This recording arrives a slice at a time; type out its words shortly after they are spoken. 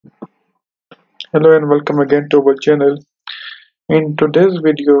Hello and welcome again to our channel. In today's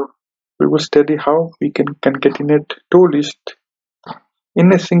video, we will study how we can concatenate two lists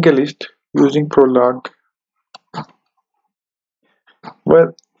in a single list using prolog.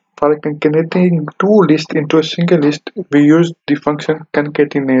 Well, for concatenating two lists into a single list, we use the function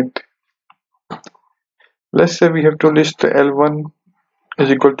concatenate. Let's say we have two lists L1 is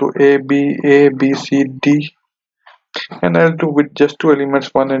equal to A, B, C, D, and L2 with just two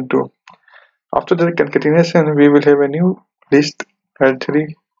elements 1 and 2. After the concatenation, we will have a new list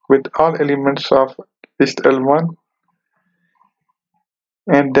L3 with all elements of list L1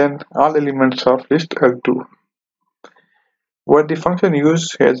 and then all elements of list L2. What the function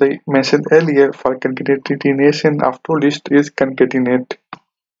used, as I mentioned earlier, for concatenation of two lists is concatenate.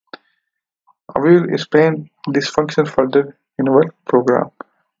 We will explain this function further in our program.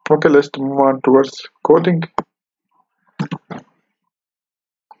 Okay, let's move on towards coding.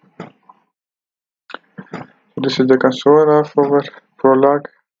 This is the console of our prolog.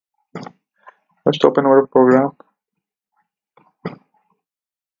 Let's open our program.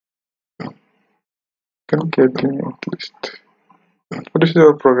 Concatenate list. So this is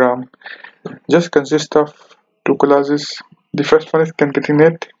our program. Just consists of two classes. The first one is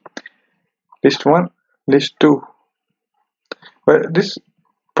concatenate list 1, list 2. Well, this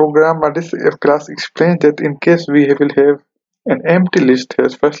program or this class explains that in case we will have an empty list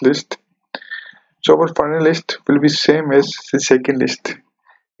as first list, so our final list will be same as the second list.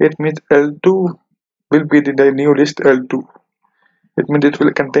 It means L2 will be the new list L2. It means it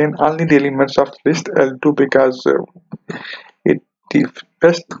will contain only the elements of list L2 because the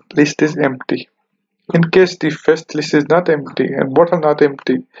first list is empty. In case the first list is not empty and both are not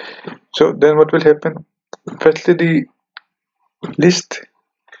empty, so then what will happen? Firstly, the list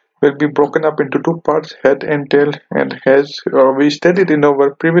will be broken up into two parts, head and tail, and as we studied in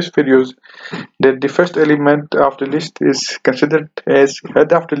our previous videos that the first element of the list is considered as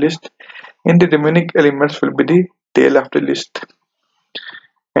head of the list and the remaining elements will be the tail of the list.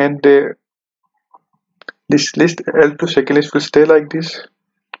 And this list L2 second list will stay like this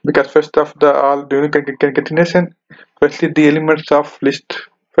because first of the all during concatenation, firstly the elements of list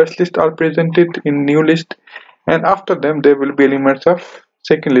first list are presented in new list and after them there will be elements of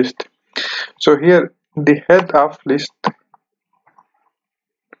second list. So here the head of list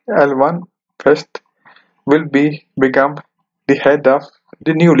L1 first will become the head of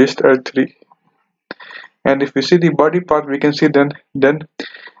the new list L3, and if we see the body part we can see then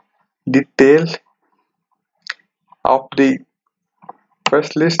the tail of the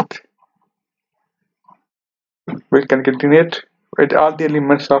first list will concatenate with all the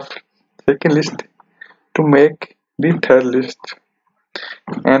elements of second list to make the third list.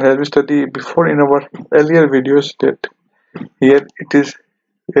 And as we studied before in our earlier videos that here it is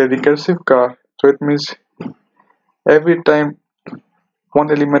a recursive car, so it means every time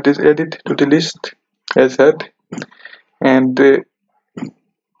one element is added to the list as head and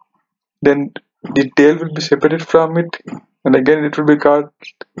then the tail will be separated from it and again it will be called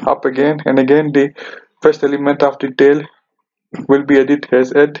up again and again the first element of the tail will be added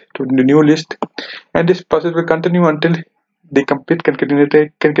as head to the new list, and this process will continue until the complete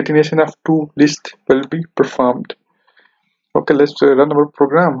concatenation of two lists will be performed. Okay, let's run our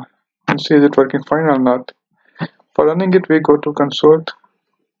program and see is it working fine or not. For running it, we go to console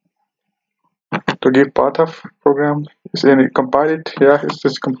to give path of program. Is any compile it? Yeah, it's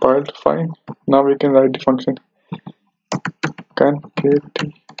just compiled. Fine. Now we can write the function concatenate.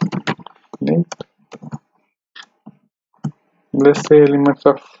 Let's say elements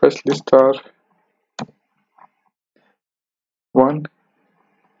of first list are 1,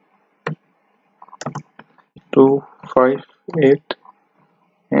 2, 5, 8,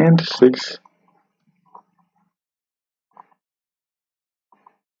 and 6.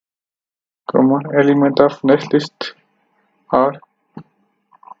 Comma element of next list are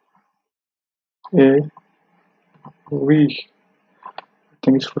A, V. I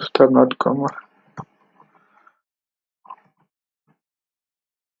think it's full stop, not comma.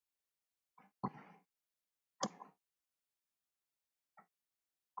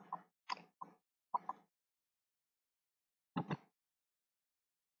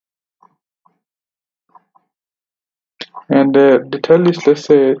 And the third list, let's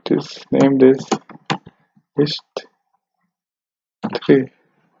say it is named as list 3.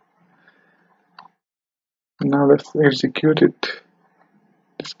 Now let's execute it.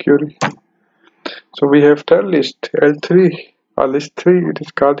 This query. So we have third list L3 or list 3 it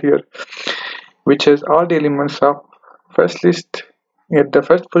is called here, which has all the elements of first list at the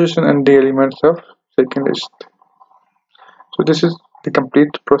first position and the elements of second list. So this is the complete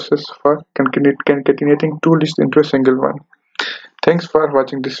process for concatenating two lists into a single one. Thanks for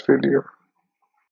watching this video.